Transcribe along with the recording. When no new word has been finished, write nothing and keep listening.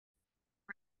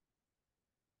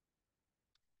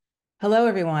Hello,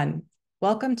 everyone.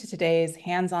 Welcome to today's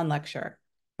hands-on lecture.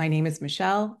 My name is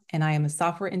Michelle, and I am a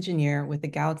software engineer with the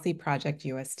Galaxy Project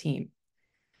US team.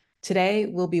 Today,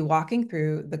 we'll be walking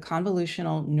through the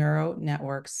Convolutional Neural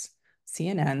Networks,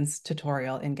 CNNs,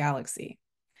 tutorial in Galaxy.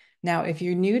 Now, if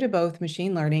you're new to both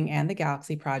machine learning and the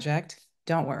Galaxy Project,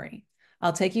 don't worry.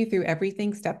 I'll take you through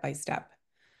everything step by step.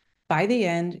 By the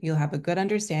end, you'll have a good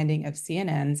understanding of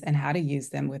CNNs and how to use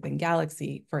them within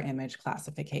Galaxy for image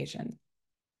classification.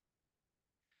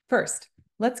 First,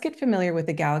 let's get familiar with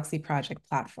the Galaxy Project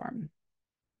platform.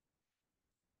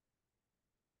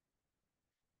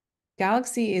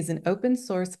 Galaxy is an open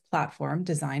source platform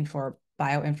designed for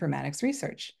bioinformatics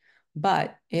research,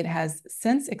 but it has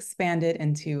since expanded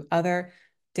into other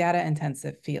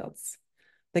data-intensive fields.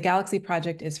 The Galaxy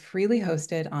Project is freely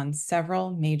hosted on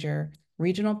several major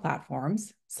regional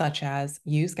platforms, such as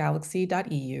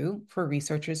usegalaxy.eu for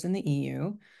researchers in the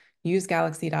EU,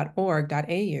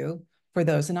 usegalaxy.org.au for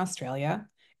those in Australia,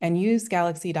 and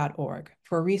usegalaxy.org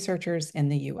for researchers in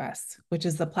the US, which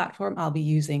is the platform I'll be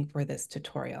using for this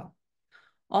tutorial.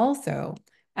 Also,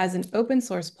 as an open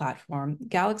source platform,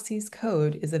 Galaxy's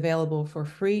code is available for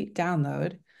free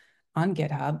download on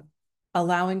GitHub,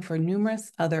 allowing for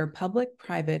numerous other public,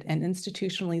 private, and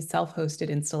institutionally self-hosted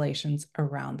installations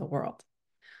around the world.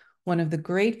 One of the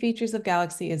great features of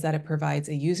Galaxy is that it provides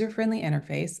a user-friendly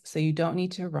interface, so you don't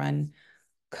need to run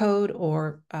code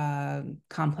or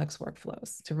complex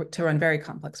workflows, to run very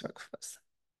complex workflows.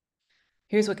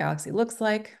 Here's what Galaxy looks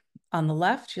like. On the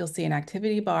left, you'll see an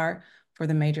activity bar for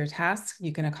the major tasks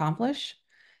you can accomplish.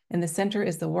 In the center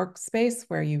is the workspace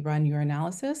where you run your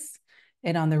analysis.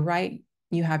 And on the right,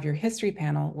 you have your history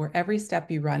panel where every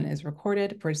step you run is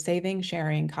recorded for saving,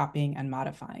 sharing, copying, and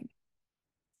modifying.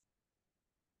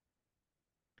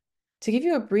 To give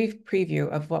you a brief preview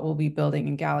of what we'll be building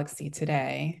in Galaxy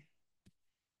today,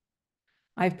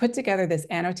 I've put together this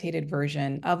annotated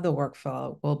version of the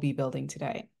workflow we'll be building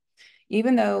today.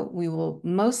 Even though we will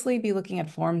mostly be looking at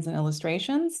forms and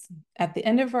illustrations, at the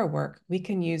end of our work, we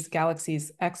can use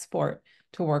Galaxy's export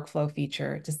to workflow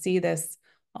feature to see this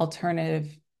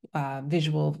alternative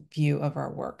visual view of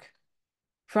our work.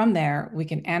 From there, we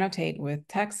can annotate with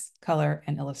text, color,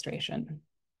 and illustration.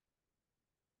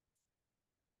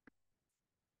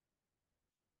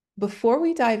 Before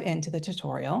we dive into the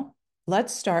tutorial,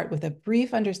 let's start with a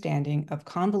brief understanding of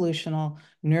convolutional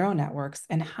neural networks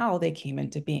and how they came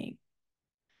into being.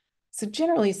 So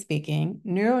generally speaking,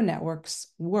 neural networks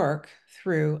work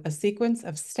through a sequence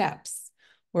of steps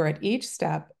where at each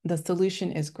step, the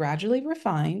solution is gradually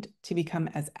refined to become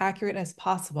as accurate as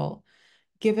possible,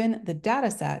 given the data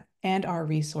set and our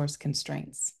resource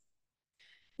constraints.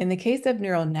 In the case of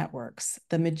neural networks,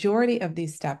 the majority of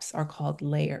these steps are called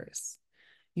layers.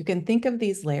 You can think of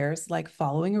these layers like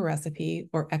following a recipe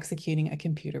or executing a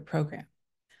computer program.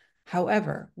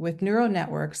 However, with neural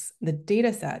networks, the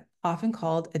data set, often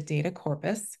called a data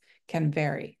corpus, can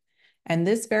vary. And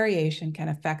this variation can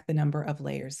affect the number of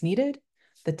layers needed,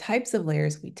 the types of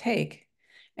layers we take,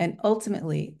 and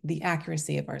ultimately the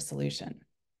accuracy of our solution.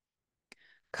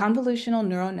 Convolutional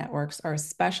neural networks are a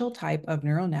special type of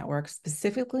neural network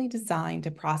specifically designed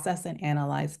to process and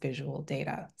analyze visual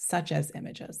data, such as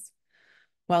images.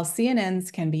 While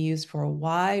CNNs can be used for a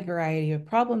wide variety of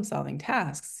problem-solving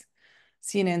tasks,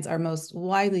 CNNs are most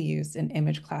widely used in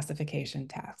image classification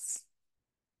tasks.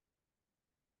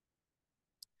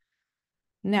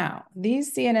 Now,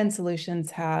 these CNN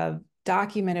solutions have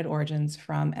documented origins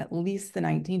from at least the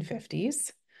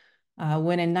 1950s,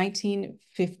 when in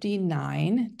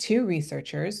 1959, two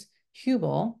researchers,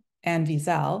 Hubel and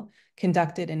Wiesel,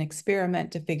 conducted an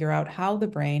experiment to figure out how the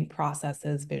brain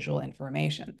processes visual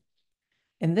information.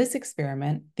 In this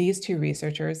experiment, these two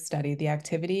researchers studied the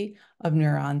activity of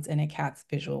neurons in a cat's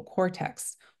visual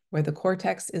cortex, where the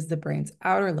cortex is the brain's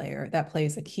outer layer that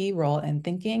plays a key role in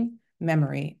thinking,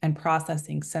 memory, and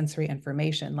processing sensory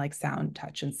information like sound,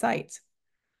 touch, and sight.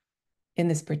 In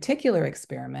this particular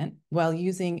experiment, while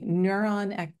using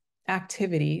neuron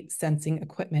activity sensing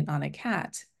equipment on a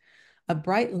cat, a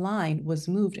bright line was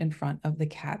moved in front of the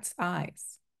cat's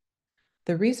eyes.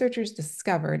 The researchers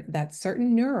discovered that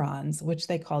certain neurons, which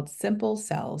they called simple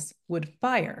cells, would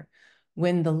fire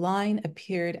when the line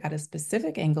appeared at a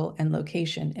specific angle and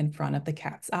location in front of the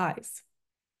cat's eyes.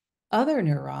 Other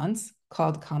neurons,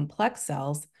 called complex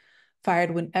cells,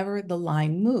 fired whenever the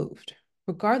line moved,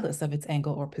 regardless of its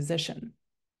angle or position.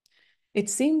 It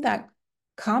seemed that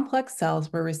complex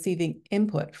cells were receiving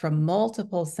input from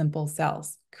multiple simple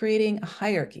cells, creating a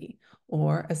hierarchy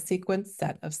or a sequence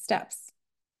set of steps.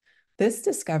 This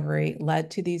discovery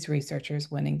led to these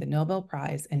researchers winning the Nobel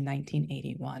Prize in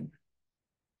 1981.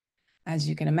 As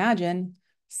you can imagine,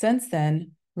 Since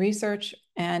then, research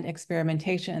and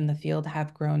experimentation in the field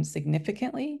have grown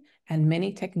significantly, and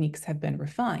many techniques have been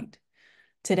refined.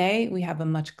 Today, we have a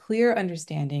much clearer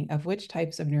understanding of which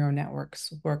types of neural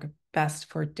networks work best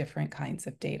for different kinds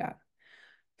of data.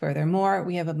 Furthermore,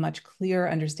 we have a much clearer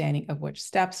understanding of which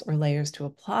steps or layers to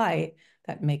apply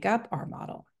that make up our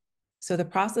model. So the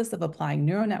process of applying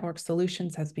neural network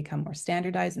solutions has become more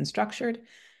standardized and structured,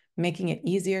 making it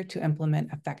easier to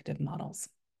implement effective models.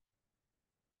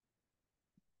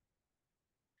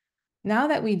 Now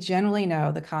that we generally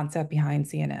know the concept behind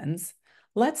CNNs,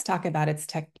 let's talk about its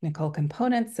technical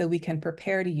components so we can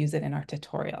prepare to use it in our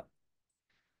tutorial.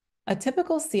 A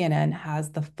typical CNN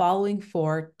has the following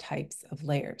 4 types of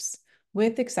layers.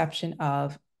 With the exception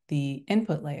of the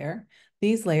input layer,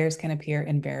 these layers can appear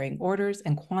in varying orders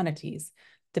and quantities,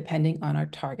 depending on our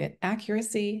target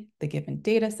accuracy, the given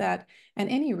data set, and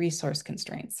any resource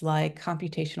constraints like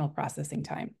computational processing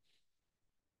time.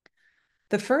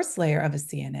 The first layer of a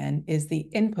CNN is the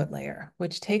input layer,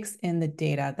 which takes in the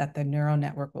data that the neural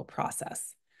network will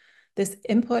process. This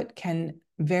input can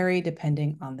vary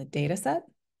depending on the data set.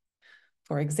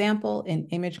 For example, in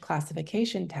image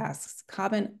classification tasks,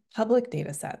 common public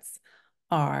data sets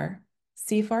are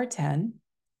CFAR10,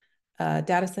 a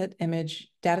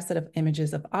dataset of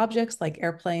images of objects like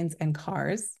airplanes and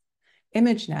cars,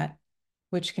 ImageNet,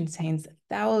 which contains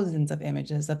thousands of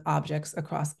images of objects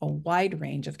across a wide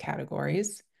range of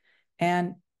categories,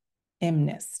 and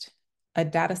MNIST, a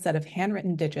dataset of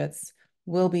handwritten digits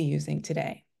we'll be using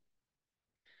today.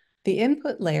 The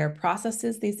input layer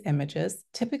processes these images,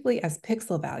 typically as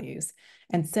pixel values,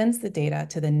 and sends the data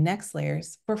to the next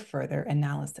layers for further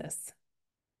analysis.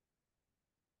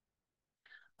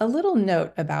 A little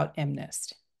note about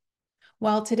MNIST.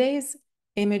 While today's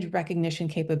image recognition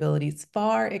capabilities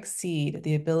far exceed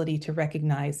the ability to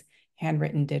recognize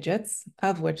handwritten digits,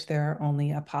 of which there are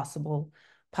only a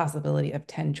possibility of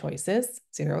 10 choices,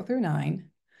 0 through 9,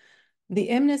 the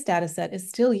MNIST dataset is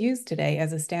still used today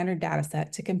as a standard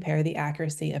dataset to compare the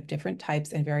accuracy of different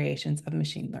types and variations of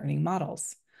machine learning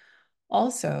models.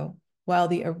 Also, while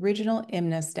the original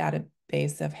MNIST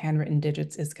database of handwritten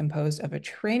digits is composed of a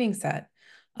training set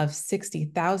of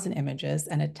 60,000 images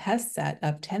and a test set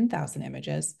of 10,000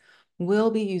 images,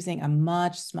 we'll be using a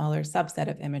much smaller subset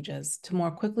of images to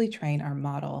more quickly train our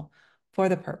model for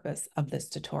the purpose of this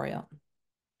tutorial.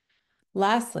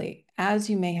 Lastly, as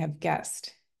you may have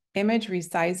guessed, image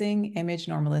resizing, image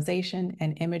normalization,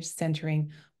 and image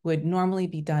centering would normally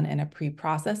be done in a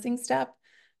pre-processing step.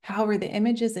 However, the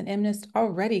images in MNIST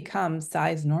already come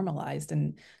size normalized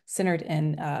and centered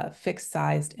in a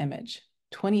fixed-sized image,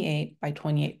 28 by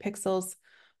 28 pixels,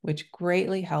 which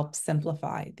greatly helps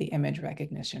simplify the image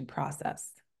recognition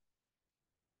process.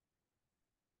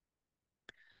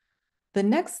 The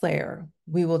next layer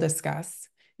we will discuss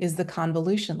is the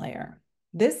convolution layer.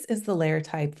 This is the layer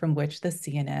type from which the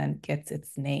CNN gets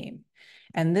its name.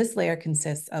 And this layer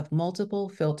consists of multiple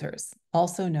filters,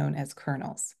 also known as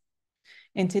kernels.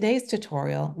 In today's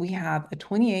tutorial, we have a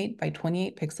 28 by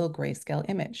 28 pixel grayscale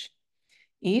image.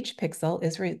 Each pixel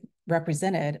is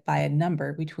represented by a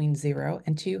number between 0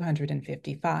 and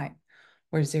 255,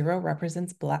 where 0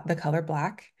 represents the color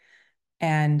black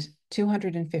and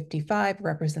 255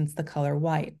 represents the color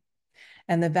white.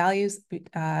 And the values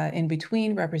in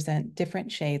between represent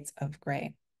different shades of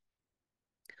gray.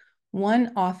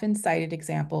 One often cited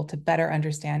example to better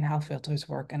understand how filters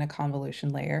work in a convolution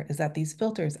layer is that these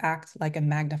filters act like a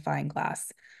magnifying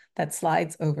glass that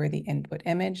slides over the input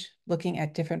image, looking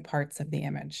at different parts of the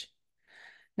image.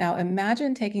 Now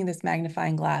imagine taking this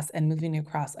magnifying glass and moving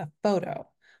across a photo,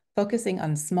 focusing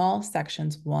on small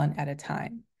sections one at a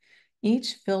time.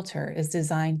 Each filter is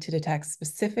designed to detect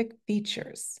specific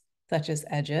features, such as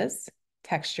edges,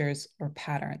 textures, or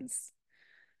patterns.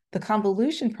 The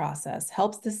convolution process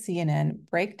helps the CNN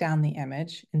break down the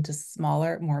image into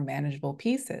smaller, more manageable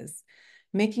pieces,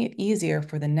 making it easier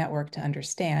for the network to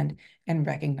understand and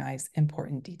recognize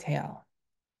important detail.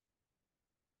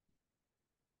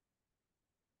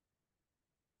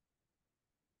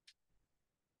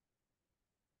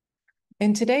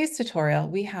 In today's tutorial,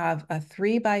 we have a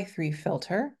 3x3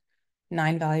 filter,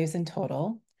 9 values in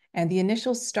total, and the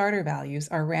initial starter values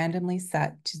are randomly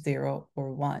set to 0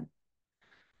 or 1.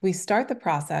 We start the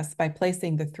process by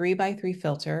placing the 3x3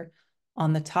 filter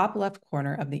on the top left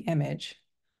corner of the image,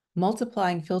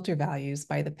 multiplying filter values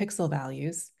by the pixel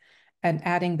values, and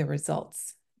adding the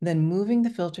results, then moving the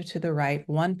filter to the right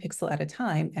 1 pixel at a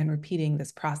time and repeating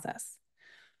this process.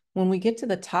 When we get to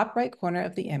the top right corner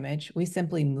of the image, we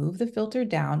simply move the filter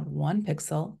down 1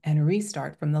 pixel and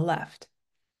restart from the left.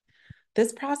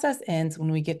 This process ends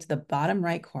when we get to the bottom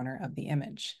right corner of the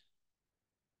image.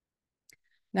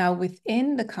 Now,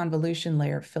 within the convolution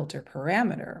layer filter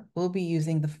parameter, we'll be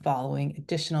using the following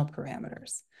additional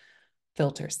parameters: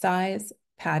 filter size,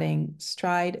 padding,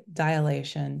 stride,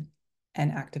 dilation,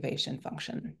 and activation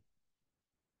function.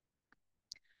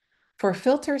 For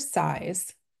filter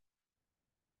size,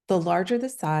 the larger the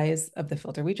size of the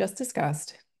filter we just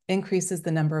discussed increases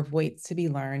the number of weights to be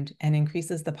learned and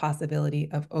increases the possibility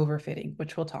of overfitting,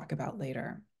 which we'll talk about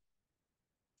later.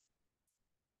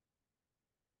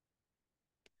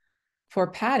 For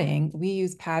padding, we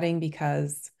use padding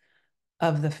because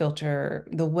of the filter,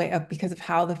 because of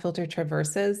how the filter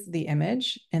traverses the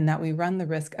image, and that we run the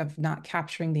risk of not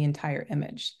capturing the entire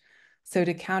image. So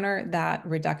to counter that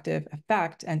reductive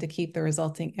effect and to keep the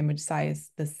resulting image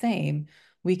size the same,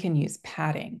 we can use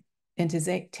padding. In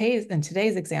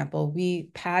today's example, we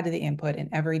pad the input in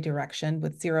every direction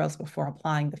with zeros before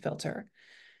applying the filter.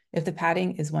 If the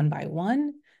padding is 1 by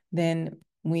 1, then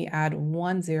we add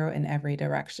 1 0 in every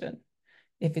direction.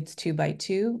 If it's 2 by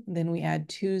 2, then we add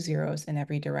 2 zeros in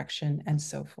every direction, and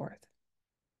so forth.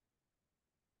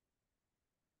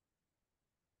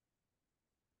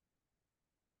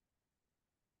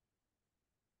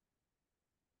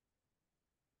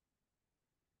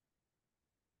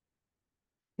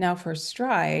 Now for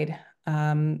stride,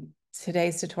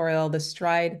 today's tutorial, the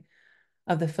stride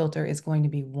of the filter is going to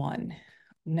be 1.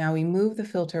 Now we move the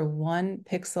filter 1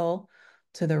 pixel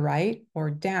to the right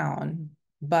or down,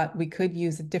 but we could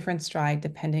use a different stride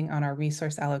depending on our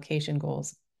resource allocation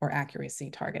goals or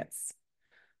accuracy targets.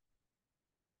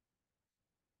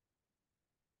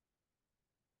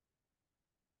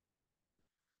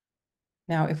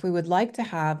 Now, if we would like to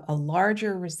have a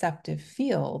larger receptive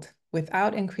field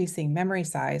without increasing memory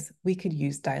size, we could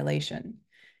use dilation.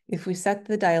 If we set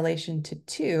the dilation to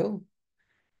 2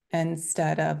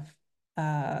 instead of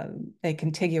a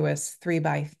contiguous 3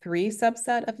 by 3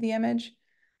 subset of the image,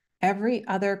 every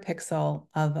other pixel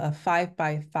of a 5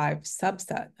 by 5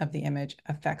 subset of the image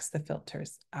affects the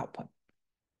filter's output.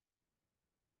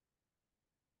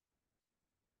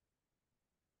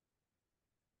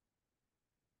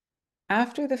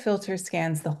 After the filter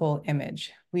scans the whole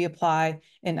image, we apply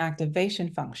an activation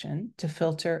function to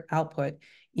filter output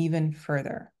even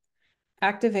further.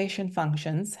 Activation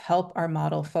functions help our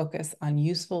model focus on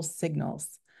useful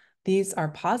signals. These are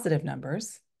positive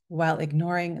numbers while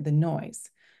ignoring the noise.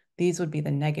 These would be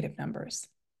the negative numbers.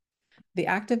 The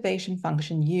activation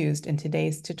function used in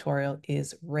today's tutorial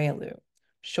is ReLU,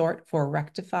 short for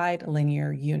rectified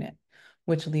linear unit,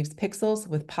 which leaves pixels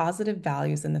with positive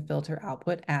values in the filter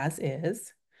output as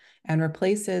is and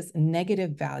replaces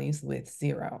negative values with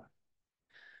 0.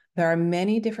 There are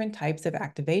many different types of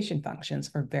activation functions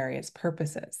for various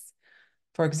purposes.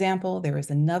 For example, there is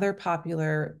another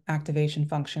popular activation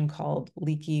function called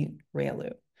leaky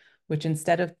ReLU, which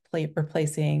instead of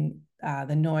replacing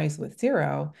the noise with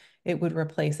 0, it would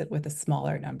replace it with a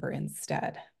smaller number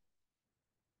instead.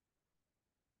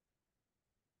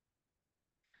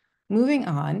 Moving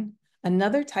on,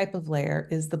 another type of layer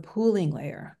is the pooling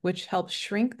layer, which helps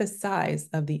shrink the size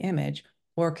of the image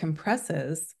or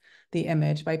compresses the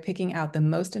image by picking out the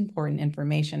most important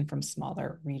information from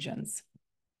smaller regions.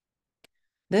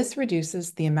 This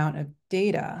reduces the amount of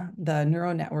data the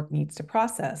neural network needs to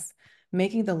process,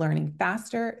 making the learning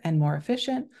faster and more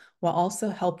efficient, while also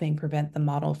helping prevent the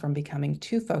model from becoming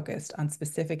too focused on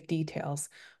specific details,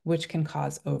 which can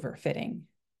cause overfitting.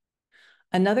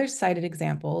 Another cited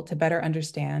example to better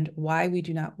understand why we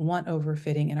do not want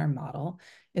overfitting in our model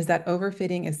is that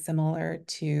overfitting is similar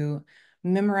to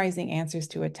memorizing answers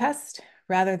to a test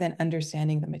rather than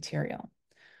understanding the material.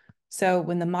 So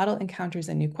when the model encounters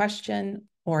a new question,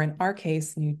 or in our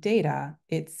case, new data,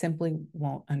 it simply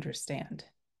won't understand.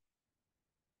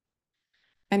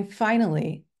 And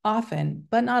finally, often,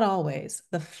 but not always,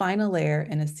 the final layer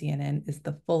in a CNN is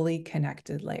the fully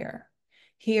connected layer.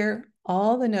 Here,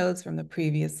 all the nodes from the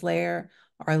previous layer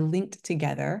are linked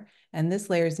together, and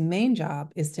this layer's main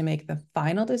job is to make the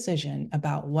final decision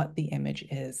about what the image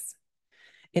is.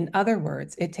 In other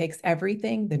words, it takes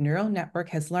everything the neural network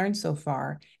has learned so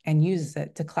far and uses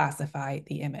it to classify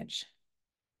the image.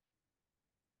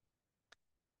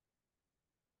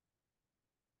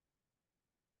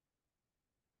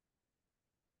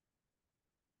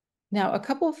 Now, a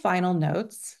couple final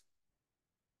notes.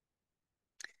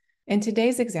 In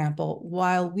today's example,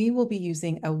 while we will be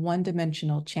using a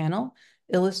one-dimensional channel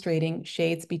illustrating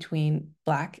shades between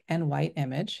black and white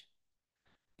images,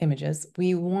 if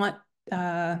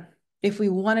we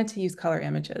wanted to use color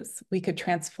images, we could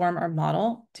transform our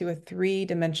model to a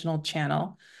three-dimensional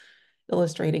channel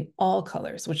illustrating all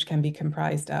colors, which can be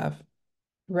comprised of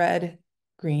red,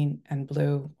 green, and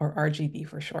blue, or RGB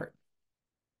for short.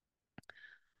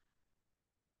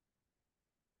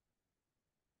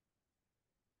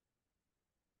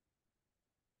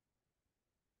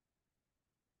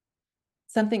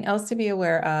 Something else to be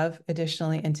aware of,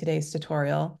 additionally, in today's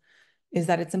tutorial, is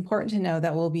that it's important to know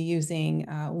that we'll be using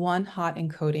one hot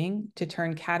encoding to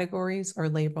turn categories or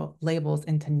labels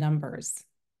into numbers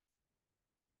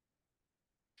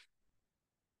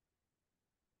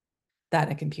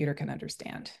that a computer can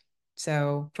understand.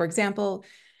 So, for example,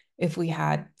 if we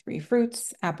had 3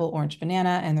 fruits, apple, orange,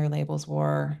 banana, and their labels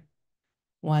were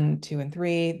 1, 2, and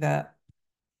 3, the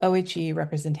OHE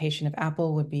representation of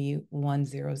apple would be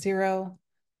 100.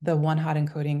 The one hot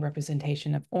encoding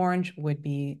representation of orange would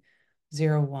be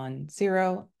 010,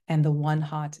 and the one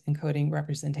hot encoding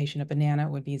representation of banana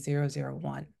would be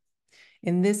 001.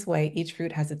 In this way, each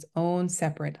fruit has its own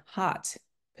separate hot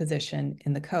position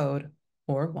in the code,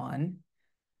 or 1,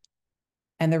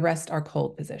 and the rest are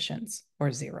cold positions,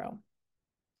 or 0.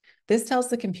 This tells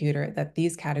the computer that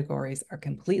these categories are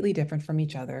completely different from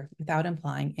each other without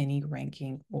implying any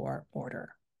ranking or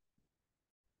order.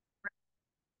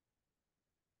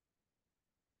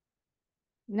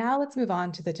 Now let's move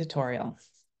on to the tutorial.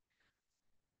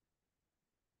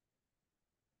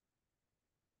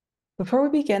 Before we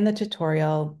begin the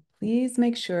tutorial, please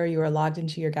make sure you are logged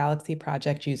into your Galaxy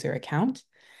Project user account.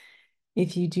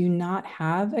 If you do not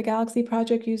have a Galaxy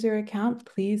Project user account,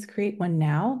 please create one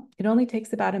now. It only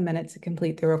takes about a minute to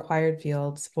complete the required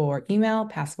fields for email,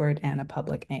 password, and a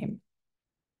public name.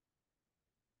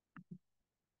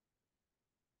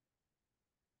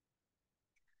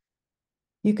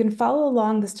 You can follow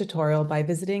along this tutorial by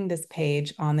visiting this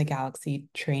page on the Galaxy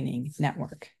Training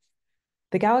Network.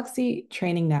 The Galaxy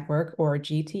Training Network, or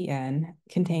GTN,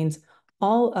 contains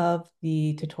all of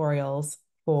the tutorials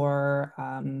for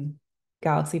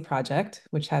Galaxy Project,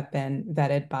 which have been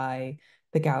vetted by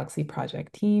the Galaxy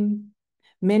Project team.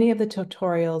 Many of the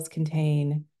tutorials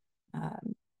contain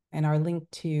and are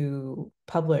linked to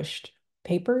published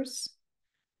papers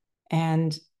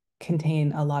and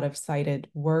contain a lot of cited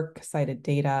work, cited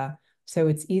data, so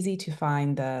it's easy to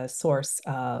find the source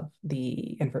of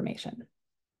the information.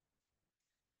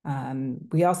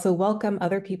 We also welcome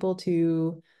other people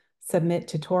to submit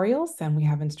tutorials, and we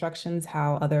have instructions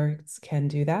how others can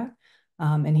do that.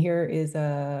 And here is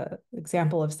an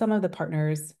example of some of the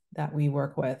partners that we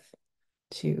work with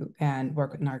and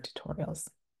work in our tutorials.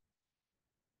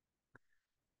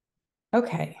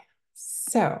 Okay,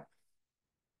 so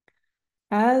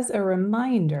as a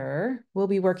reminder, we'll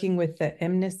be working with the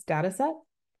MNIST dataset,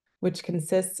 which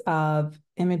consists of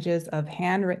images of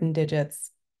handwritten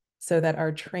digits so that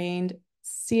our trained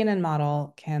CNN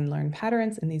model can learn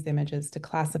patterns in these images to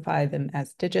classify them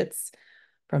as digits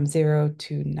from 0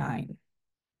 to 9.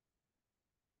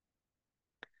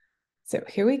 So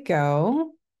here we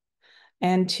go.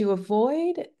 And to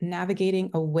avoid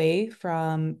navigating away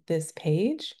from this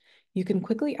page, you can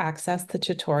quickly access the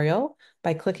tutorial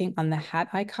by clicking on the hat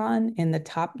icon in the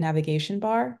top navigation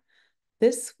bar.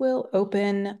 This will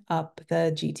open up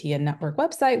the GTN network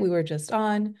website we were just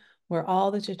on, where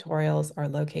all the tutorials are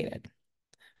located.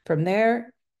 From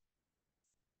there,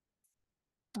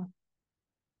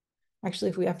 actually,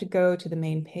 if we have to go to the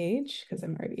main page, because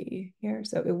I'm already here,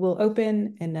 so it will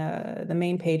open in the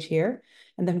main page here.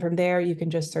 And then from there, you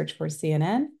can just search for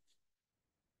CNN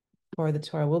for the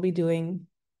tutorial we'll be doing.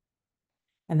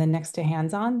 And then next to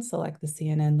hands-on, select the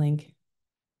CNN link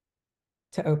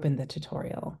to open the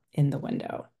tutorial in the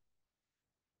window.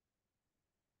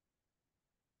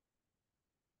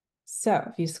 So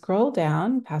if you scroll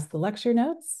down past the lecture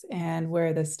notes and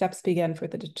where the steps begin for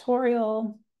the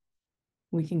tutorial,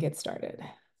 we can get started.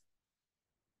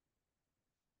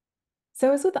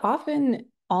 So as with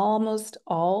almost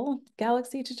all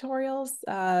Galaxy tutorials,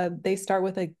 they start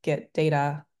with a get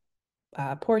data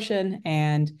portion,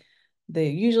 and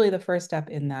usually the first step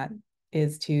in that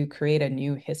is to create a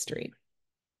new history.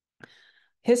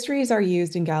 Histories are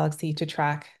used in Galaxy to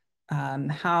track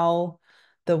how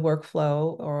the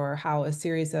workflow or how a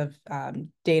series of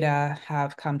data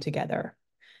have come together.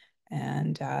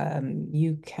 And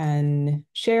you can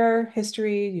share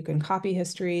history, you can copy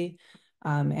history,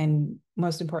 and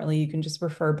most importantly, you can just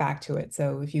refer back to it.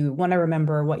 So if you want to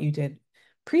remember what you did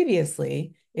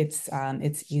previously, it's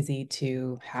easy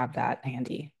to have that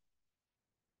handy.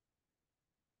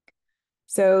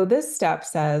 So this step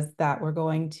says that we're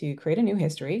going to create a new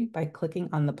history by clicking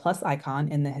on the plus icon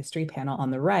in the history panel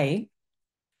on the right.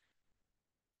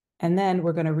 And then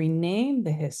we're going to rename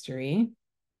the history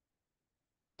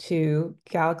to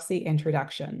Galaxy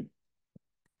Introduction.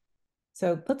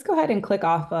 So let's go ahead and click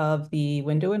off of the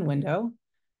window in window,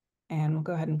 and we'll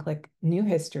go ahead and click New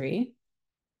History.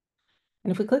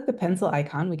 And if we click the pencil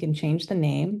icon, we can change the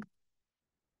name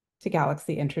to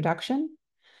Galaxy Introduction.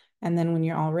 And then when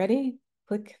you're all ready,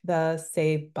 click the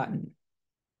Save button.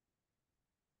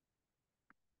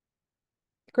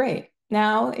 Great.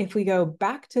 Now, if we go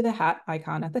back to the hat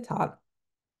icon at the top,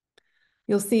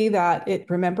 you'll see that it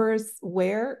remembers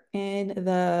where in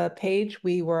the page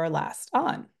we were last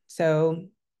on. So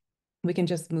we can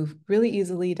just move really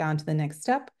easily down to the next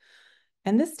step.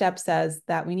 And this step says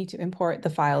that we need to import the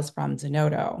files from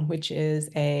Zenodo, which is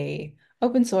an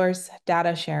open source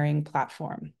data sharing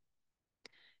platform.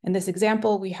 In this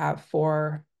example, we have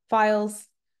 4 files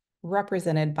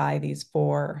represented by these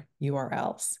 4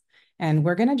 URLs. And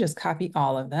we're going to just copy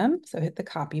all of them. So hit the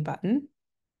copy button.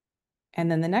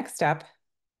 And then the next step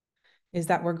is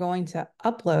that we're going to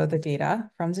upload the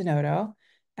data from Zenodo.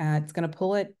 It's going to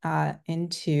pull it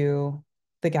into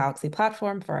the Galaxy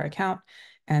platform for our account.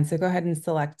 And so go ahead and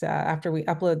select, after we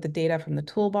upload the data from the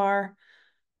toolbar,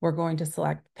 we're going to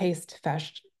select Paste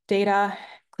Fetched Data,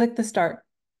 click the Start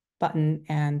button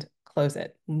and close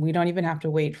it. We don't even have to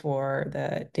wait for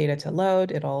the data to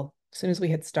load. As soon as we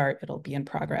hit Start, it'll be in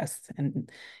progress and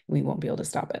we won't be able to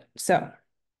stop it. So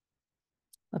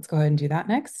let's go ahead and do that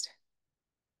next.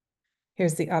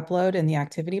 Here's the upload in the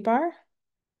activity bar.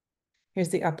 Here's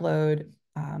the upload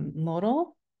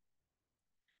modal.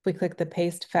 If we click the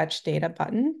Paste Fetch Data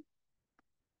button,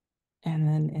 and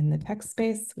then in the text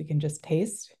space, we can just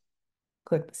paste,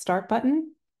 click the Start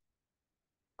button,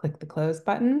 click the Close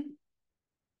button.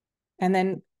 And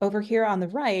then over here on the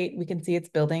right, we can see it's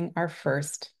building our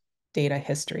first data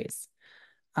histories.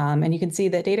 And you can see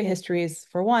that data histories,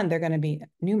 for one, they're going to be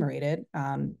numerated.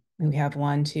 We have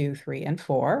 1, 2, 3, and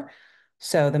 4.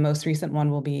 So the most recent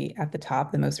one will be at the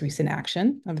top, the most recent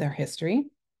action of their history.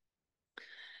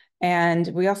 And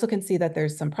we also can see that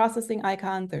there's some processing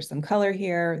icons. There's some color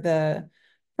here. The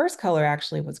first color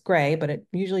actually was gray, but it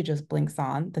usually just blinks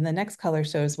on. Then the next color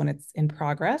shows when it's in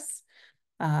progress.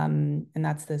 And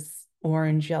that's this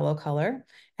orange yellow color.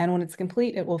 And when it's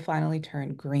complete, it will finally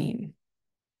turn green.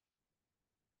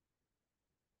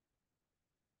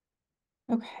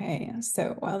 Okay,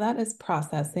 so while that is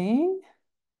processing,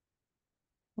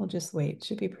 we'll just wait. It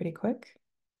should be pretty quick.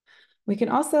 We can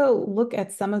also look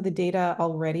at some of the data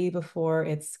already before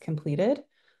it's completed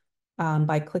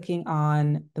by clicking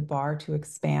on the bar to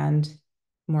expand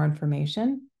more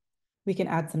information. We can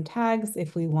add some tags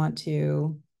if we want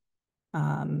to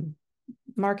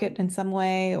mark it in some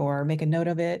way or make a note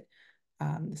of it.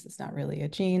 This is not really a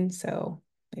gene, so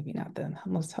maybe not the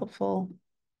most helpful.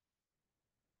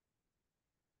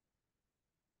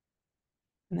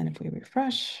 And then if we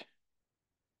refresh,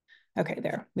 okay,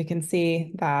 there, we can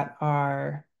see that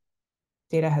our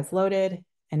data has loaded.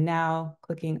 And now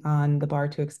clicking on the bar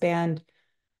to expand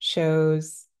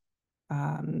shows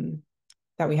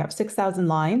that we have 6,000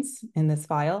 lines in this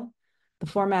file. The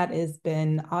format has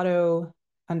been auto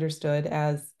understood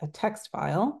as a text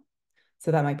file.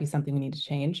 So that might be something we need to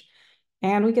change.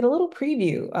 And we get a little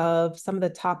preview of some of the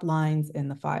top lines in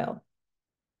the file.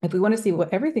 If we want to see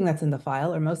everything that's in the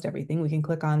file, or most everything, we can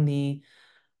click on the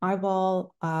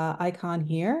eyeball icon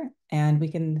here, and we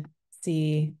can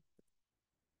see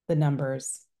the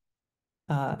numbers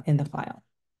in the file.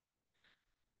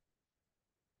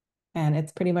 And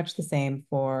it's pretty much the same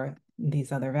for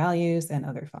these other values and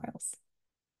other files.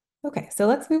 Okay, so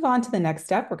let's move on to the next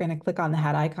step. We're going to click on the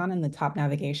hat icon in the top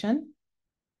navigation.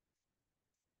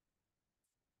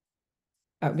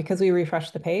 Because we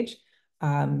refreshed the page,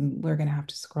 we're going to have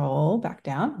to scroll back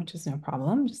down, which is no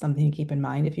problem. Just something to keep in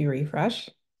mind if you refresh.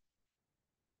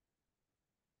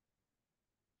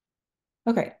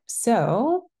 Okay,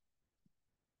 so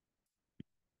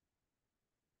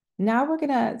now we're going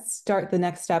to start the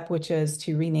next step, which is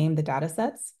to rename the data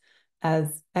sets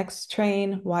as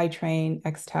xtrain, ytrain,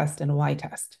 xtest, and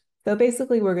ytest. So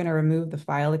basically, we're going to remove the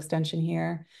file extension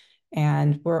here.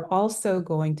 And we're also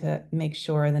going to make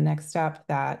sure in the next step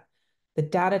that the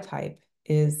data type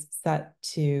is set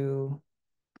to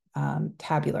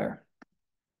tabular.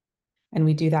 And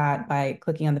we do that by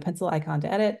clicking on the pencil icon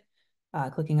to edit,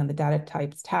 clicking on the data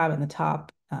types tab in the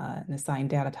top, and assign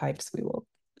data types. We will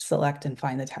select and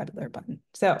find the tabular button.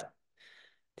 So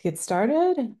to get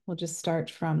started, we'll just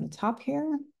start from the top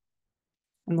here,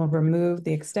 and we'll remove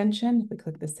the extension. We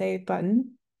click the Save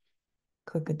button,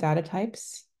 click the data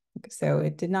types. Okay, so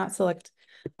it did not select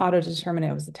auto-determine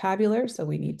it was a tabular, so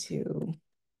we need to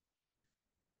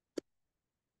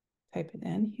type it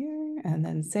in here and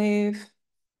then save.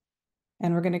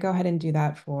 And we're going to go ahead and do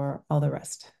that for all the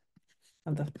rest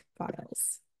of the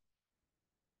files.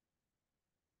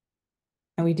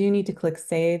 And we do need to click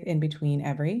Save in between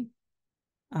every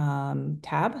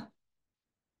tab.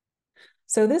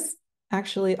 So this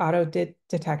actually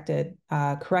auto-detected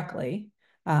correctly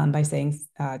by saying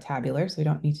tabular, so we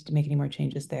don't need to make any more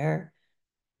changes there.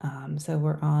 So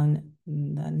we're on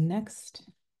the next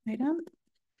item.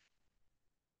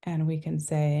 and we can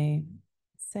say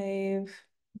save,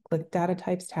 click data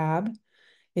types tab.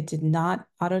 It did not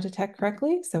auto detect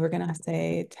correctly, so we're going to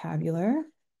say tabular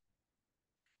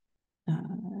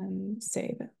and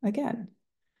save again.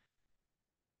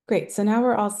 Great, so now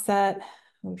we're all set.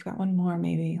 We've got one more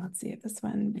maybe. Let's see if this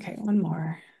one, okay, one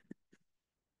more.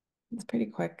 It's pretty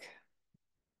quick.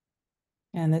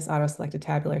 And this auto-selected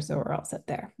tabular, so we're all set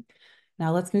there.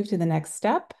 Now let's move to the next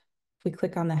step. If we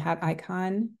click on the hat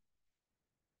icon,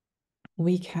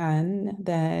 we can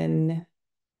then,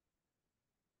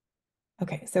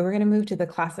 okay, so we're gonna move to the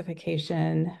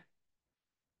classification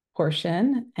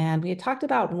portion. And we had talked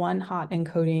about one-hot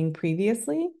encoding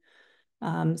previously.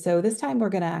 So this time we're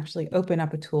gonna actually open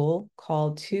up a tool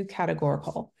called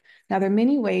toCategorical. Now there are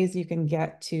many ways you can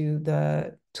get to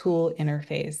the tool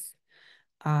interface.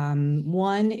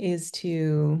 One is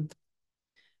to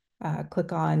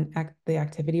click on the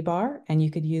activity bar, and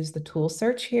you could use the tool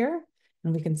search here,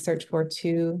 and we can search for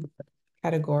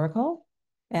toCategorical.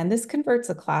 And this converts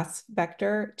a class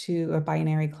vector to a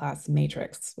binary class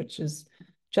matrix, which is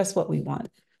just what we want.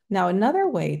 Now, another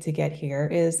way to get here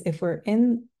is if we're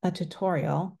in a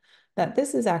tutorial, that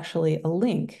this is actually a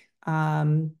link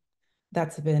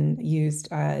that's been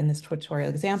used in this tutorial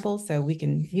example. So we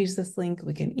can use this link,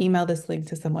 we can email this link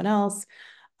to someone else.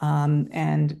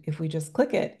 And if we just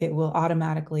click it, it will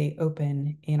automatically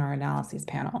open in our analyses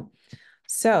panel.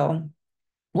 So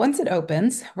once it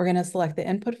opens, we're going to select the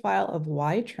input file of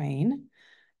ytrain,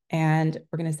 and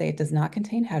we're going to say it does not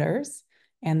contain headers,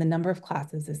 and the number of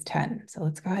classes is 10. So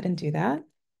let's go ahead and do that.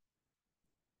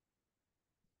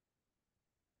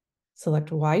 Select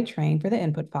ytrain for the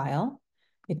input file.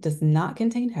 It does not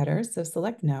contain headers, so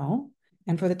select no.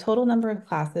 And for the total number of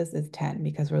classes is 10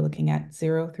 because we're looking at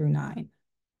 0 through 9.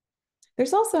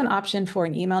 There's also an option for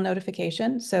an email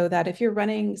notification so that if you're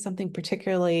running something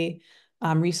particularly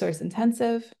resource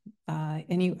intensive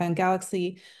in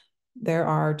Galaxy, there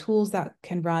are tools that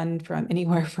can run from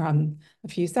anywhere from a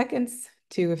few seconds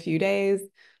to a few days.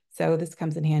 So this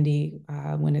comes in handy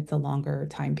when it's a longer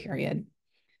time period.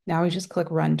 Now we just click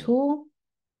Run Tool,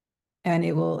 and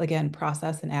it will, again,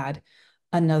 process and add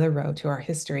another row to our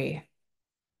history.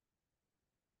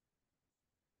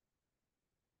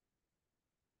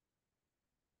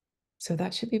 So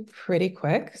that should be pretty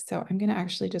quick. So I'm going to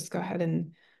actually just go ahead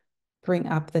and bring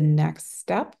up the next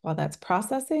step while that's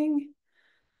processing.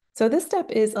 So this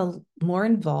step is more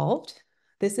involved.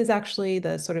 This is actually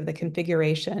the sort of the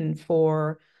configuration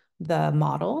for the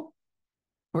model.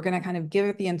 We're going to kind of give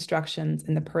it the instructions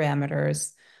and the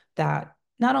parameters that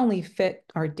not only fit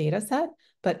our data set,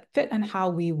 but fit on how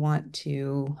we want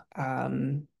to,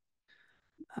 I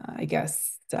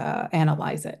guess,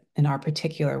 analyze it in our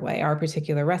particular way, our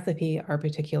particular recipe, our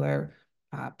particular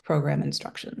program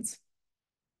instructions.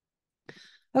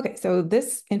 Okay, so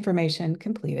this information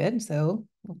completed. So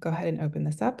we'll go ahead and open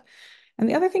this up. And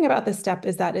the other thing about this step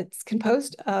is that it's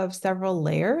composed of several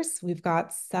layers. We've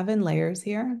got 7 layers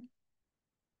here.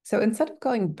 So instead of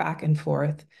going back and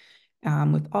forth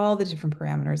with all the different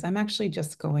parameters, I'm actually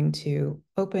just going to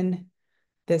open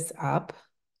this up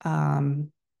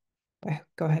by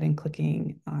go ahead and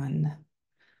clicking on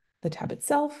the tab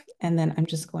itself. And then I'm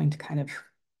just going to kind of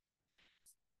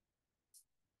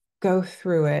go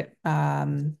through it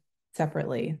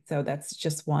separately. So that's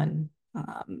just one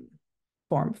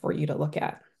form for you to look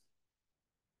at.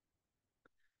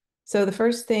 So the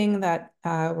first thing that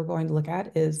we're going to look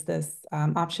at is this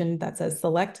option that says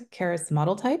select Keras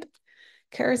model type.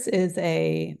 Keras is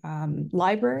a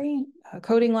library, a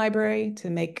coding library to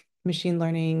make machine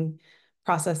learning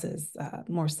processes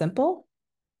more simple.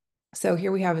 So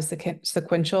here we have a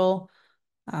sequential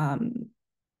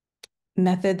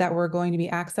method that we're going to be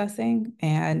accessing,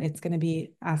 and it's going to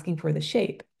be asking for the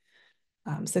shape.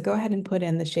 So go ahead and put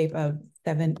in the shape of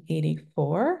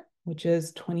 784, which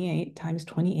is 28 times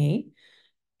 28.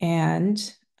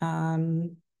 And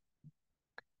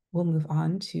we'll move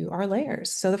on to our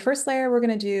layers. So the first layer we're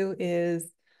going to do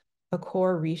is a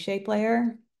core reshape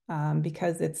layer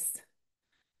because it's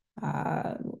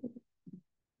a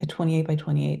 28 by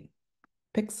 28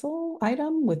 pixel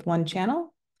item with one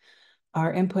channel.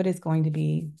 Our input is going to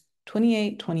be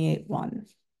 28, 28, 1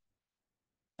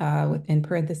 within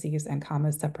parentheses and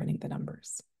commas separating the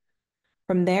numbers.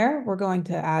 From there, we're going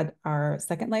to add our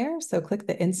second layer. So click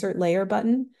the Insert Layer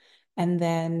button and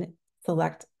then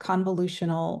select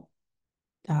Convolutional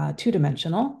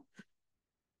 2-dimensional.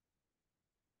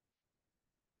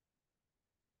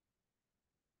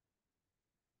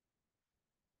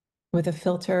 With a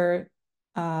filter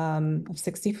of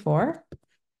 64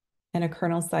 and a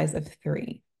kernel size of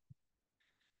 3.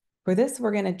 For this,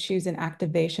 we're going to choose an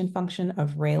activation function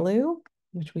of ReLU.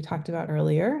 which we talked about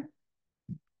earlier.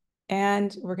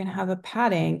 And we're going to have a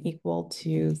padding equal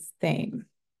to same.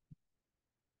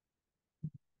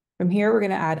 From here, we're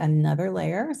going to add another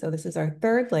layer. So this is our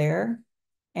third layer,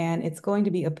 and it's going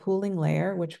to be a pooling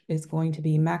layer, which is going to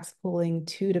be max pooling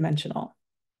 2-dimensional.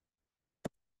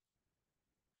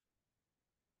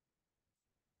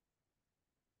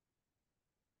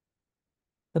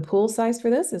 The pool size for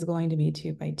this is going to be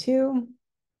 2 by 2.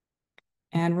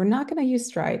 And we're not going to use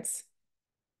strides.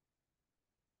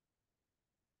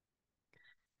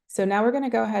 So now we're going to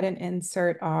go ahead and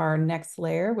insert our next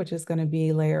layer, which is going to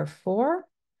be layer 4.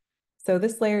 So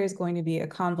this layer is going to be a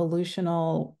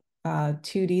convolutional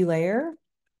 2D layer.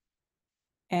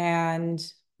 And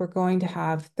we're going to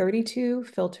have 32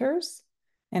 filters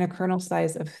and a kernel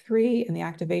size of 3, and the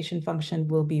activation function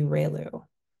will be ReLU.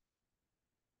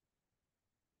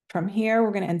 From here,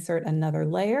 we're going to insert another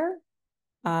layer,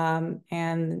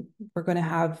 and we're going to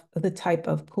have the type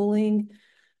of pooling.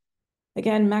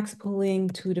 Again, max pooling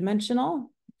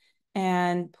 2-dimensional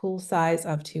and pool size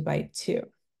of 2 by 2.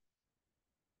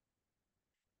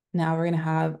 Now we're going to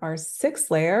have our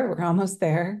 6th layer. We're almost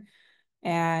there.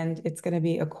 And it's going to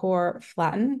be a core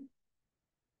flatten.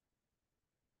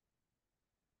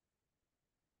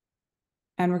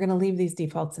 And we're going to leave these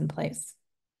defaults in place.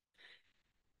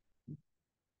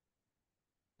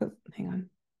 Oh, hang on.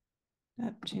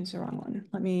 That changed the wrong one.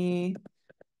 Let me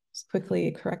just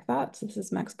quickly correct that. So this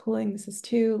is max pooling. This is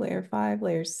 2, layer 5,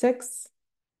 layer 6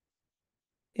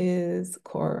 is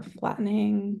core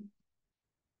flattening.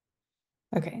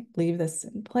 Okay, leave this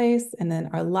in place. And then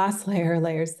our last layer,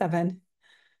 layer 7,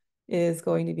 is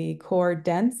going to be core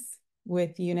dense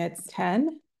with units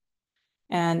 10.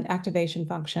 And activation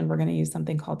function, we're going to use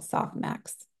something called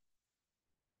softmax.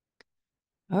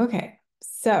 Okay,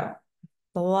 so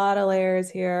a lot of layers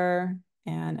here.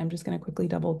 And I'm just going to quickly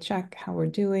double check how we're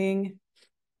doing.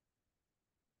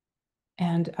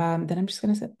 And then I'm just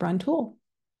going to run tool.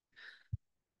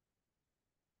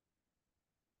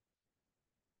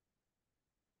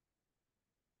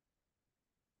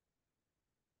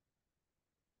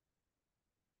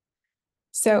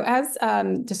 So as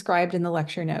described in the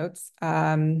lecture notes,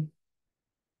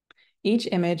 each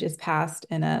image is passed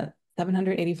in a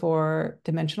 784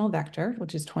 dimensional vector,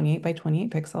 which is 28 by 28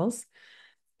 pixels.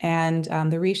 And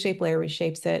the reshape layer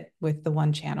reshapes it with the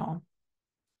 1 channel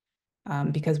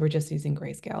because we're just using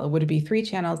grayscale. It would be 3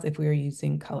 channels if we were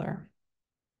using color.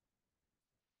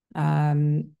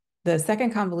 The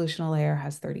second convolutional layer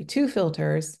has 32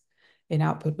 filters. An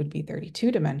output would be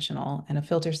 32 dimensional and a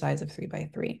filter size of 3 by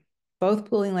 3.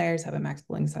 Both pooling layers have a max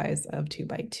pooling size of 2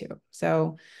 by 2.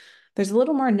 So there's a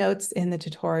little more notes in the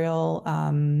tutorial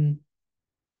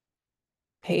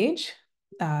page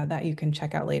that you can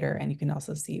check out later, and you can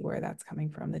also see where that's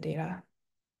coming from, the data.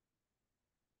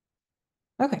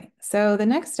 Okay, so the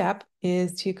next step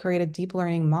is to create a deep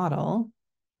learning model.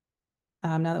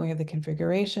 Now that we have the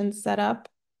configuration set up.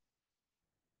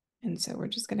 And so we're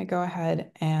just going to go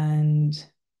ahead and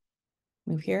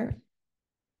move here.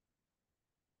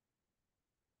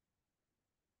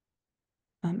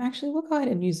 Actually, we'll go ahead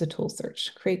and use the tool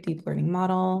search, create deep learning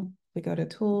model. We go to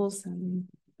tools and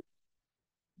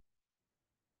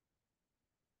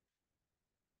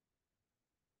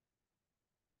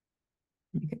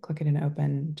you can click it and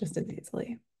open just as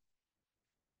easily.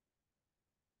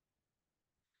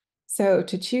 So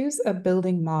to choose a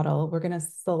building model, we're going to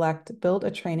select build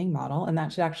a training model, and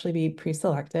that should actually be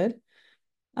pre-selected.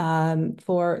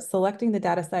 For selecting the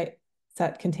data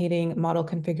set containing model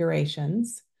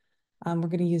configurations, we're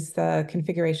going to use the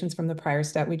configurations from the prior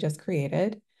step we just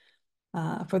created.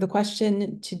 For the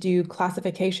question to do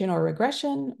classification or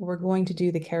regression, we're going to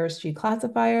do the Keras-G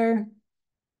classifier.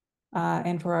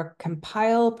 And for our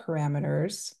compile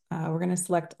parameters, we're going to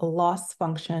select a loss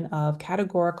function of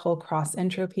categorical cross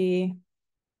entropy.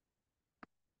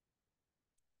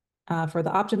 For the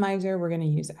optimizer, we're going to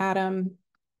use Atom.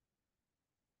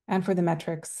 And for the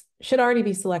metrics, should already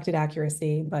be selected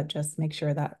accuracy, but just make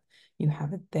sure that you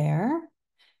have it there.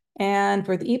 And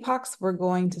for the epochs, we're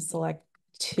going to select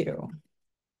 2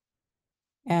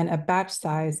 and a batch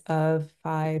size of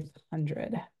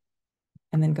 500.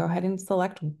 And then go ahead and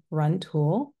select Run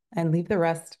Tool and leave the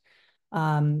rest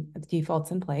defaults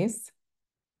in place.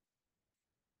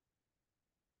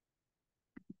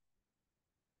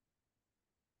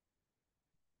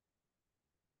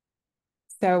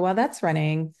 So while that's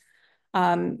running,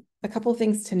 a couple of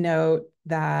things to note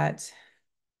that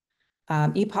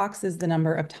epochs is the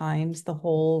number of times the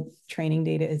whole training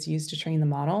data is used to train the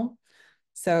model.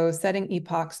 So setting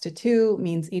epochs to 2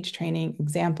 means each training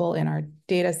example in our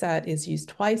data set is used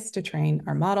twice to train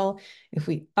our model. If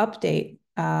we update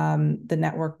the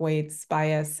network weights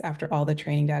bias after all the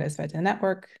training data is fed to the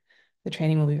network. The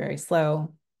training will be very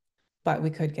slow, but we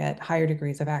could get higher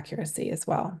degrees of accuracy as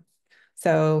well.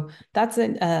 So that's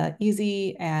an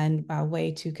easy and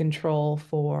way to control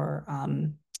for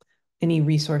any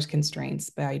resource constraints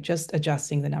by just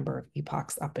adjusting the number of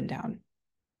epochs up and down.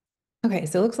 Okay,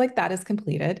 so it looks like that is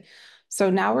completed. So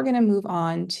now we're going to move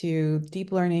on to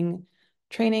deep learning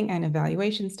training and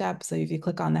evaluation steps. So if you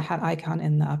click on the hat icon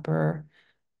in the upper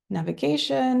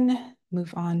navigation,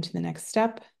 move on to the next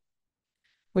step,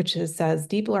 which says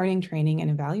deep learning training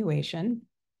and evaluation.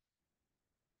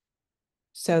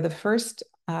 So the first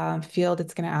field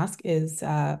it's going to ask is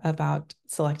about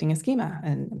selecting a schema.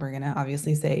 And we're going to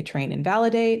obviously say train and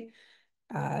validate.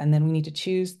 And then we need to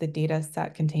choose the data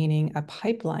set containing a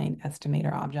pipeline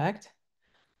estimator object.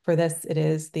 For this, it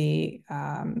is the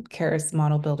Keras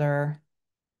model builder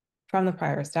from the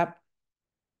prior step.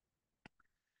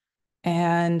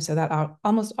 And so that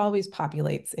almost always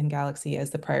populates in Galaxy as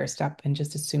the prior step and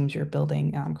just assumes you're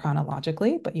building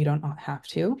chronologically, but you don't have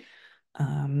to.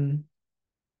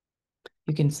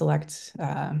 You can select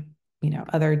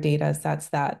other data sets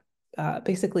that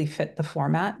basically fit the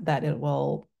format that it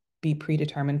will be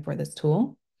predetermined for this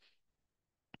tool.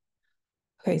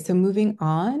 Okay, so moving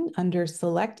on, under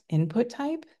select input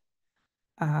type,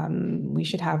 we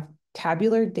should have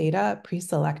tabular data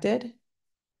pre-selected.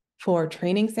 For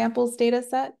training samples data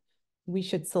set, we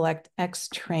should select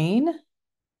xtrain.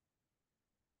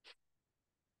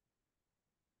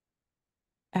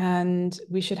 And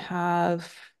we should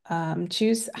have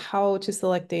choose how to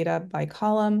select data by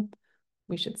column.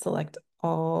 We should select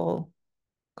all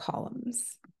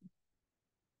columns.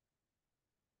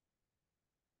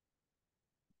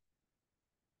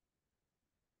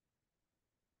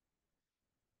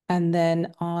 And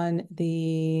then on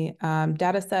the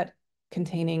data set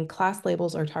containing class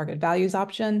labels or target values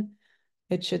option,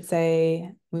 it should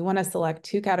say we want to select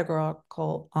two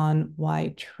categorical on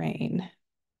Y train,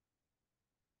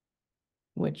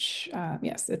 which,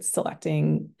 yes, it's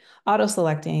selecting,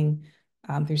 auto-selecting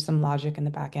through some logic in the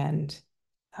back end,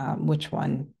 which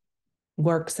one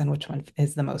works and which one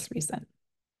is the most recent.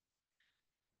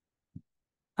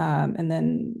 And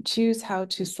then choose how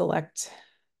to select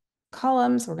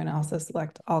columns. We're going to also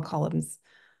select all columns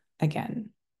again.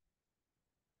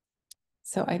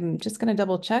 So I'm just going to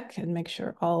double check and make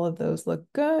sure all of those look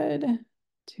good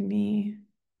to me.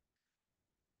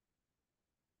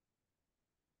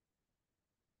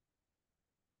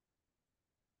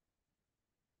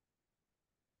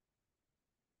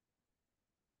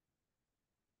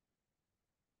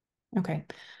 Okay,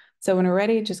 so when we're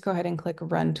ready, just go ahead and click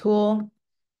Run Tool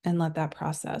and let that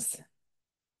process.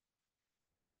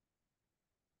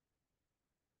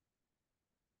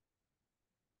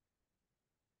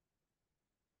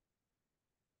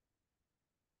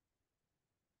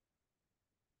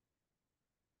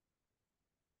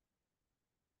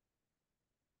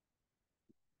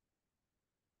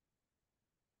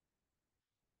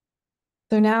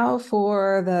 So now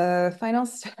for the final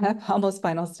step, almost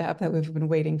final step that we've been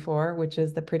waiting for, which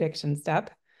is the prediction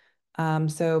step.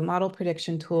 So model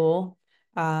prediction tool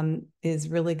is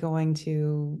really going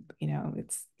to,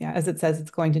 as it says, it's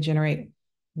going to generate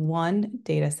one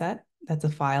data set that's a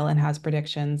file and has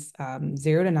predictions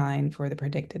 0 to 9 for the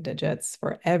predicted digits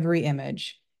for every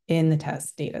image in the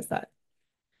test data set.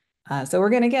 So we're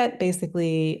going to get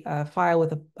basically a file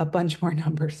with a bunch more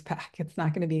numbers back. It's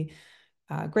not going to be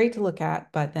great to look at,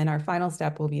 but then our final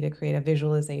step will be to create a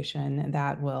visualization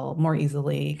that will more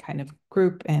easily kind of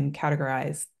group and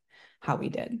categorize how we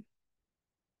did.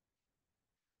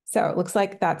 So it looks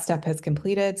like that step has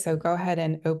completed. So go ahead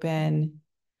and open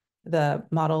the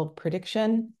model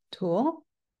prediction tool.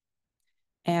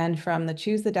 And from the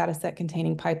choose the dataset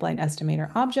containing pipeline estimator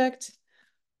object,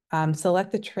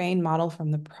 select the train model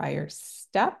from the prior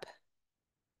step.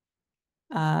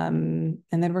 And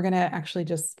then we're going to actually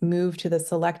just move to the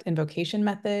select invocation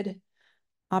method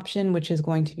option, which is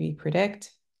going to be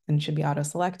predict and should be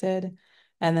auto-selected.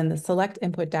 And then the select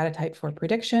input data type for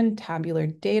prediction, tabular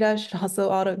data should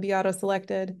also be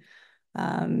auto-selected.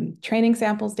 Training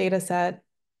samples data set,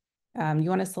 you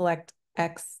want to select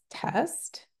X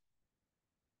test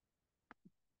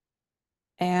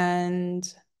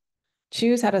and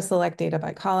choose how to select data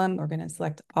by column. We're going to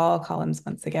select all columns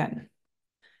once again,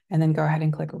 and then go ahead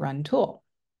and click Run Tool.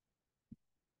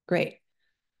 Great.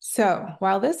 So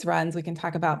while this runs, we can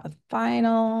talk about the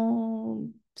final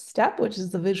step, which is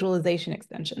the visualization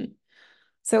extension.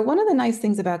 So one of the nice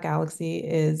things about Galaxy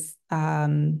is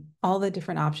all the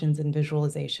different options and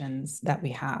visualizations that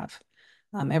we have.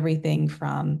 Everything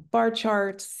from bar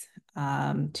charts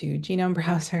to genome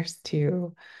browsers,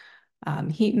 to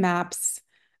heat maps,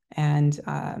 and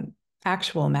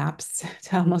actual maps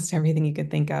to almost everything you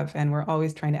could think of. And we're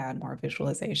always trying to add more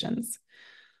visualizations.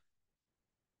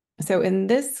 So in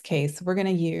this case, we're going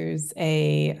to use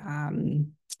a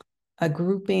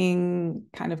grouping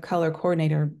kind of color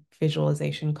coordinator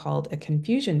visualization called a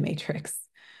confusion matrix.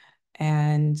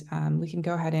 And we can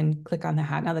go ahead and click on the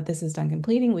hat. Now that this is done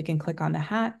completing, we can click on the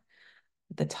hat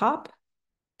at the top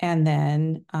and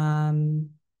then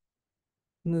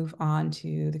move on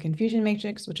to the confusion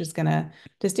matrix, which is going to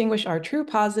distinguish our true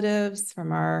positives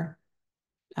from our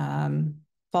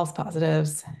false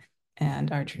positives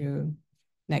and our true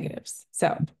negatives.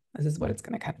 So this is what it's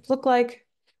going to kind of look like.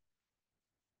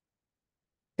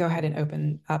 Go ahead and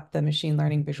open up the machine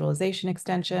learning visualization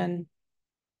extension.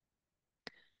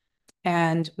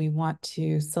 And we want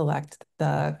to select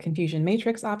the confusion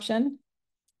matrix option.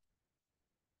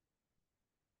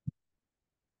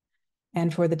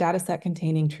 And for the data set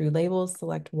containing true labels,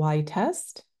 select Y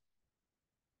test.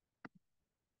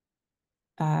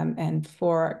 And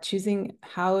for choosing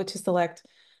how to select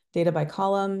data by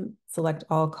column, select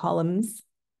all columns.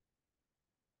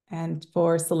 And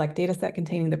for select data set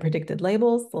containing the predicted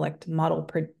labels, select model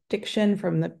prediction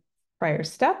from the prior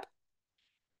step.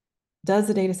 Does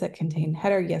the data set contain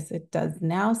header? Yes, it does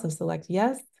now. So select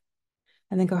yes.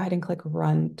 And then go ahead and click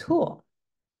Run Tool.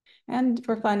 And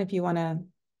for fun, if you want to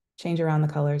change around the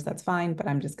colors, that's fine, but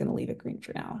I'm just going to leave it green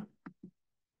for now.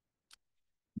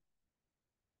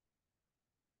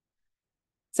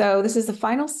 So this is the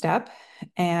final step.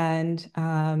 And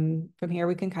from here,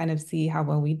 we can kind of see how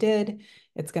well we did.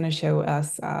 It's going to show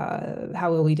us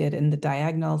how well we did in the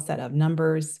diagonal set of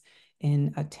numbers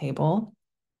in a table.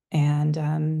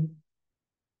 And,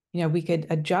 we could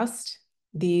adjust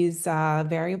these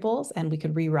variables and we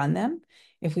could rerun them.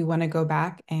 If we want to go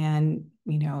back and,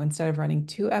 instead of running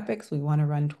 2 epochs, we want to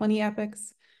run 20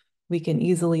 epochs, we can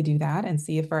easily do that and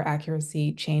see if our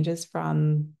accuracy changes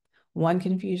from one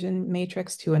confusion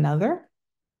matrix to another.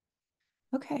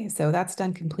 Okay, so that's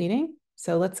done completing.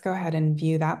 So let's go ahead and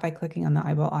view that by clicking on the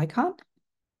eyeball icon.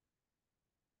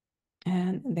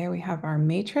 And there we have our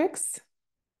matrix.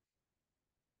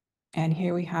 And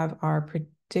here we have our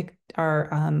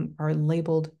our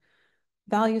labeled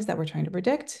values that we're trying to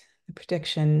predict, the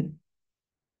prediction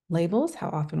labels, how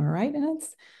often we're right, and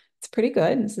it's pretty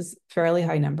good. This is a fairly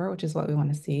high number, which is what we want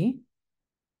to see.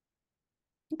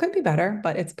 It could be better,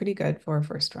 but it's pretty good for a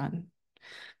first run.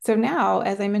 So now,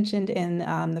 as I mentioned in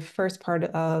the first part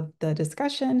of the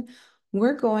discussion,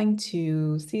 we're going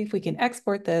to see if we can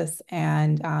export this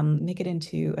and make it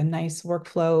into a nice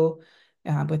workflow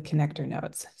with connector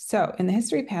nodes. So in the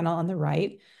history panel on the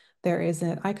right, there is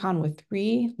an icon with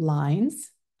 3 lines.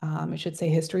 It should say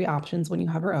history options when you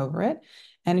hover over it.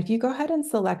 And if you go ahead and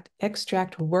select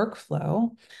extract workflow,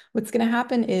 what's going to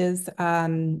happen is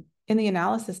in the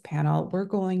analysis panel, we're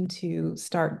going to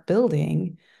start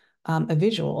building a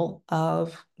visual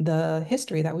of the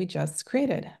history that we just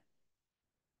created.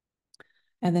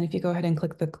 And then if you go ahead and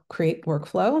click the create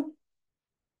workflow,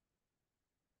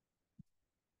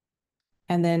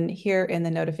 and then here in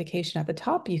the notification at the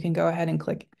top, you can go ahead and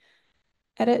click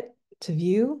edit to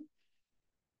view.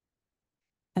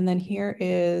 And then here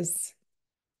is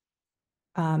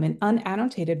an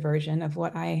unannotated version of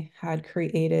what I had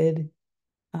created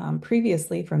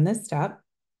previously from this step.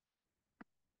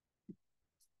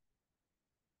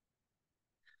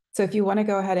 So if you want to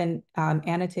go ahead and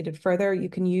annotate it further, you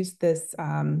can use this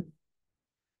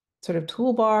sort of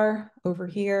toolbar over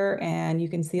here, and you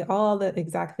can see all the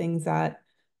exact things that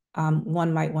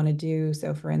one might want to do.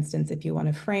 So for instance, if you want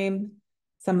to frame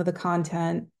some of the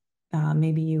content,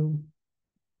 maybe you,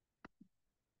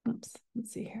 oops,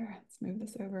 let's see here. Let's move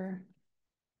this over.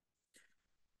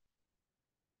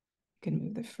 You can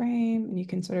move the frame and you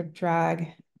can sort of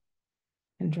drag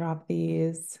and drop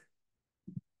these.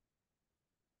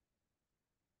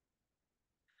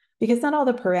 Because not all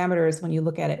the parameters, when you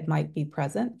look at it, might be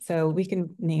present. So we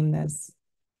can name this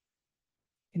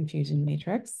confusion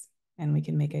matrix, and we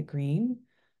can make it green,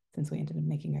 since we ended up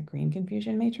making a green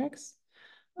confusion matrix.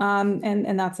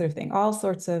 And that sort of thing. All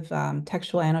sorts of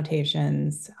textual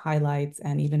annotations, highlights,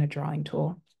 and even a drawing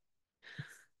tool.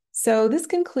 So this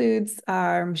concludes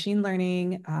our machine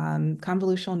learning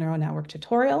convolutional neural network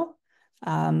tutorial.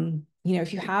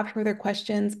 If you have further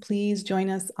questions, please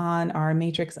join us on our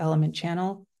matrix element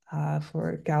channel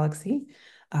for Galaxy.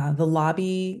 The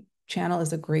lobby channel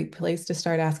is a great place to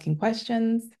start asking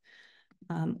questions.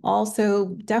 Also,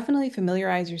 definitely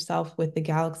familiarize yourself with the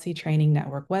Galaxy Training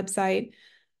Network website.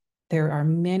 There are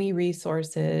many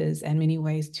resources and many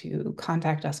ways to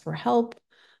contact us for help.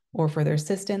 or further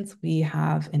assistance, we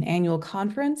have an annual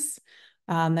conference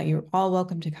that you're all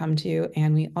welcome to come to.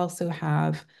 And we also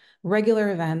have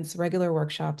regular events, regular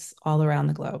workshops all around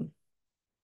the globe.